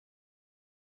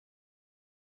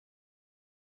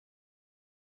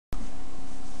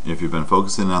If you've been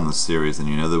focusing on this series, then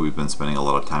you know that we've been spending a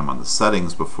lot of time on the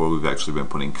settings before we've actually been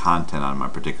putting content on my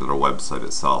particular website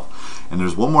itself. And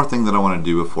there's one more thing that I want to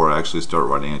do before I actually start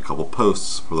writing a couple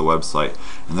posts for the website,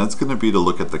 and that's going to be to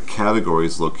look at the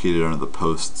categories located under the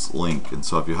posts link. And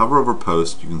so if you hover over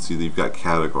post, you can see that you've got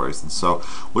categories. And so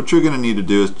what you're going to need to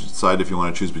do is decide if you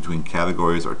want to choose between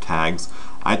categories or tags.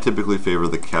 I typically favor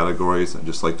the categories. I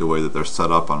just like the way that they're set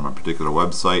up on my particular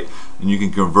website, and you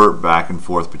can convert back and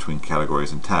forth between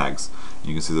categories and tags.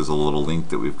 You can see there's a little link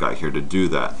that we've got here to do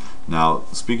that. Now,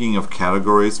 speaking of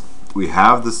categories, we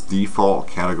have this default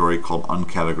category called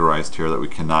uncategorized here that we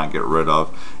cannot get rid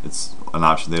of. It's an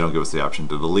option. They don't give us the option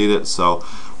to delete it. So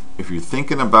if you're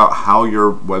thinking about how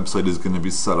your website is going to be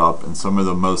set up and some of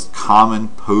the most common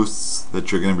posts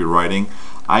that you're going to be writing,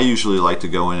 I usually like to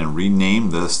go in and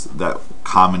rename that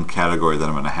common category that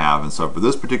I'm going to have. And so for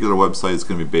this particular website, it's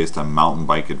going to be based on mountain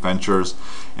bike adventures.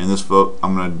 And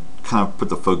I'm going to kind of put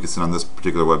the focus in on this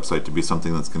particular website to be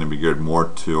something that's going to be geared more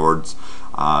towards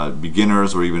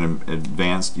beginners or even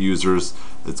advanced users.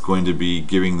 It's going to be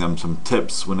giving them some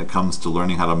tips when it comes to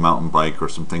learning how to mountain bike, or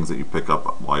some things that you pick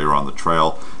up while you're on the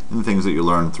trail and the things that you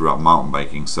learn throughout mountain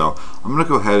biking. So I'm going to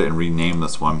go ahead and rename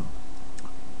this one.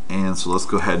 And so let's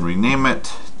go ahead and rename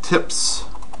it Tips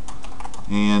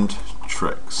and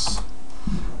Tricks.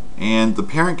 And the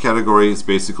parent category is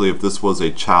basically if this was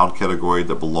a child category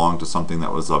that belonged to something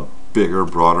that was a bigger,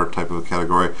 broader type of a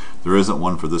category. There isn't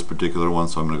one for this particular one,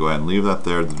 so I'm going to go ahead and leave that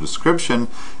there. The description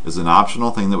is an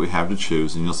optional thing that we have to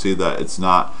choose, and you'll see that it's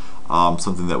not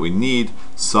something that we need.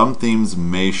 Some themes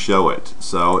may show it,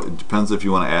 so it depends if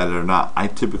you want to add it or not. I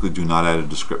typically do not add a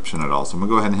description at all, so I'm going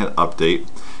to go ahead and hit update.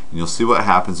 And you'll see what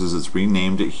happens is it's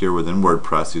renamed it here within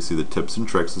WordPress. You see the tips and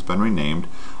tricks has been renamed.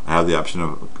 I have the option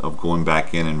of going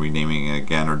back in and renaming it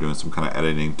again or doing some kind of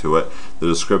editing to it. The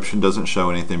description doesn't show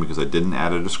anything because I didn't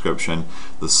add a description.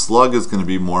 The slug is going to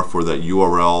be more for that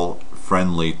URL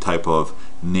friendly type of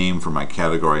name for my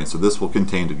category, and so this will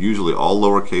contain usually all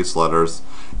lowercase letters,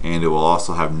 and it will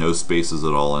also have no spaces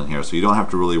at all in here, so you don't have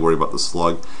to really worry about the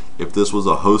slug. If this was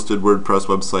a hosted WordPress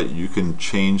website, you can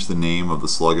change the name of the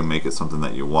slug and make it something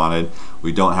that you wanted.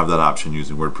 We don't have that option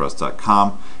using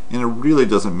WordPress.com, and it really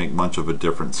doesn't make much of a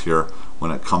difference here when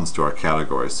it comes to our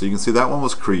categories. So you can see that one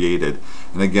was created,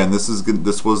 and again, this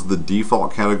was the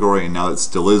default category, and now it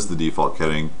still is the default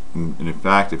category. And in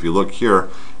fact, if you look here,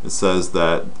 it says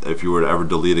that if you were to ever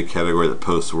delete a category that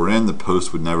posts were in, the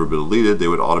post would never be deleted. They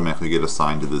would automatically get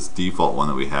assigned to this default one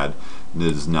that we had, and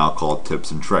it is now called Tips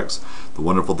and Tricks. The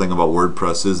wonderful thing about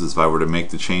WordPress is if I were to make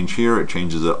the change here, it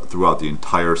changes it throughout the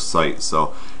entire site.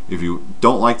 So if you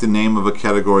don't like the name of a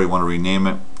category, want to rename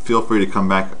it, feel free to come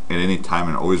back at any time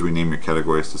and always rename your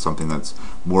categories to something that's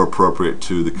more appropriate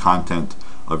to the content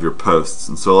of your posts.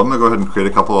 And so I'm going to go ahead and create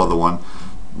a couple other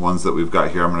ones that we've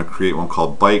got here. I'm going to create one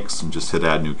called Bikes and just hit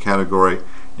Add New Category,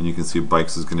 and you can see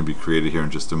Bikes is going to be created here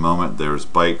in just a moment. There's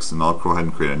Bikes, and I'll go ahead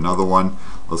and create another one.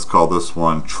 Let's call this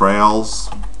one Trails,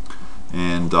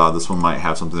 and this one might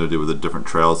have something to do with the different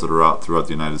trails that are out throughout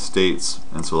the United States.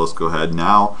 And so let's go ahead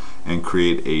now and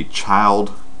create a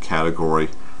child category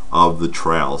of the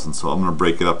trails, and so I'm going to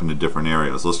break it up into different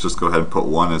areas. Let's just go ahead and put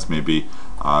one as maybe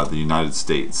the United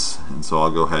States, and so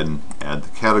I'll go ahead and add the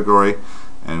category.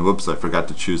 And whoops, I forgot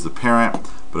to choose the parent,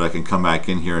 but I can come back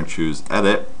in here and choose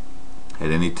edit at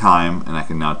any time, and I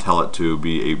can now tell it to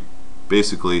be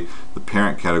basically the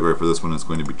parent category for this one is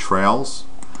going to be trails.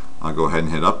 I'll go ahead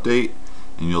and hit update,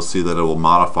 and you'll see that it will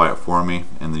modify it for me,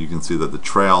 and then you can see that the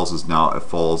trails is now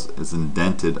is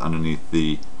indented underneath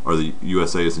the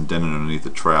USA is indented underneath the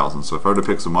trails. And so if I were to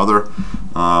pick some other,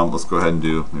 let's go ahead and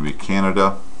do maybe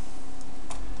Canada,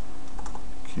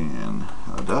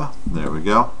 there we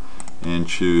go, and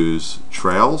choose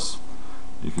trails.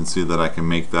 You can see that I can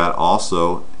make that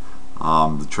also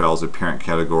the trails a parent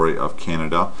category of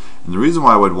Canada. And the reason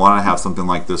why I would want to have something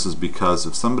like this is because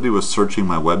if somebody was searching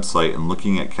my website and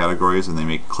looking at categories and they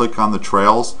may click on the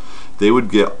trails, they would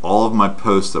get all of my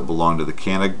posts that belong to the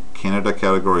Canada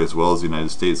category as well as the United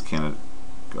States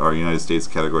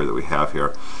category that we have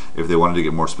here. If they wanted to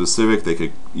get more specific, they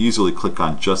could easily click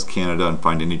on just Canada and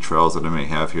find any trails that I may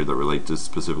have here that relate to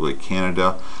specifically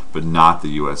Canada but not the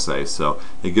USA. So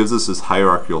it gives us this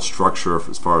hierarchical structure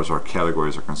as far as our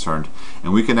categories are concerned,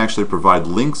 and we can actually provide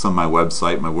links on my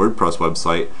website, my WordPress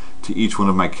website, to each one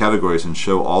of my categories and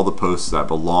show all the posts that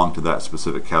belong to that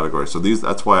specific category. So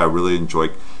that's why I really enjoy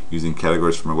using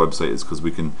categories for my website, is because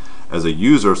we can, as a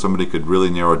user, somebody could really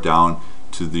narrow down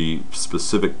to the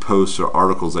specific posts or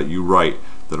articles that you write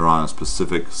that are on a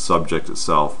specific subject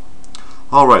itself.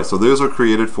 Alright, so those are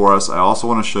created for us. I also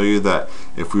want to show you that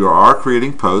if we are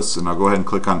creating posts, and I'll go ahead and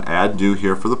click on Add New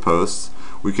here for the posts,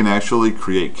 we can actually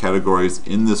create categories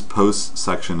in this post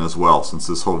section as well. Since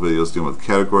this whole video is dealing with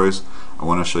categories, I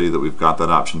want to show you that we've got that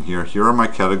option here. Here are my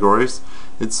categories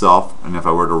itself, and if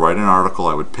I were to write an article,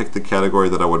 I would pick the category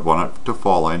that I would want it to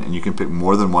fall in, and you can pick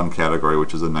more than one category,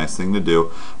 which is a nice thing to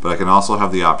do. But I can also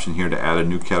have the option here to add a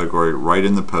new category right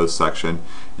in the post section,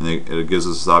 and it gives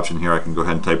us this option here. I can go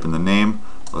ahead and type in the name.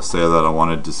 Let's say that I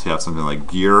wanted to have something like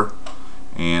gear,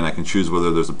 and I can choose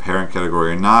whether there's a parent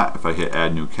category or not. If I hit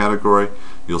add new category,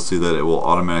 you'll see that it will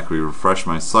automatically refresh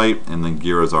my site, and then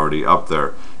gear is already up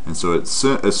there. And so it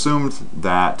assumed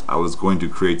that I was going to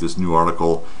create this new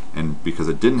article, and because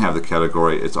it didn't have the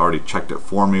category, it's already checked it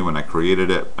for me when I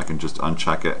created it. I can just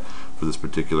uncheck it for this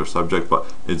particular subject,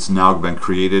 but it's now been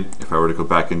created. If I were to go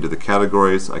back into the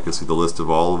categories, I can see the list of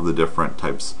all of the different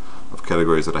types of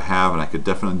categories that I have, and I could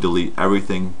definitely delete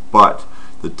everything but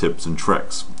the tips and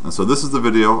tricks. And so this is the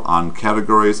video on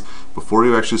categories. Before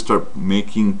you actually start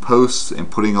making posts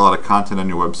and putting a lot of content on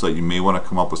your website, you may want to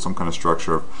come up with some kind of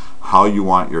structure of how you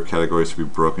want your categories to be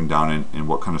broken down in and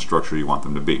what kind of structure you want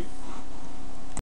them to be.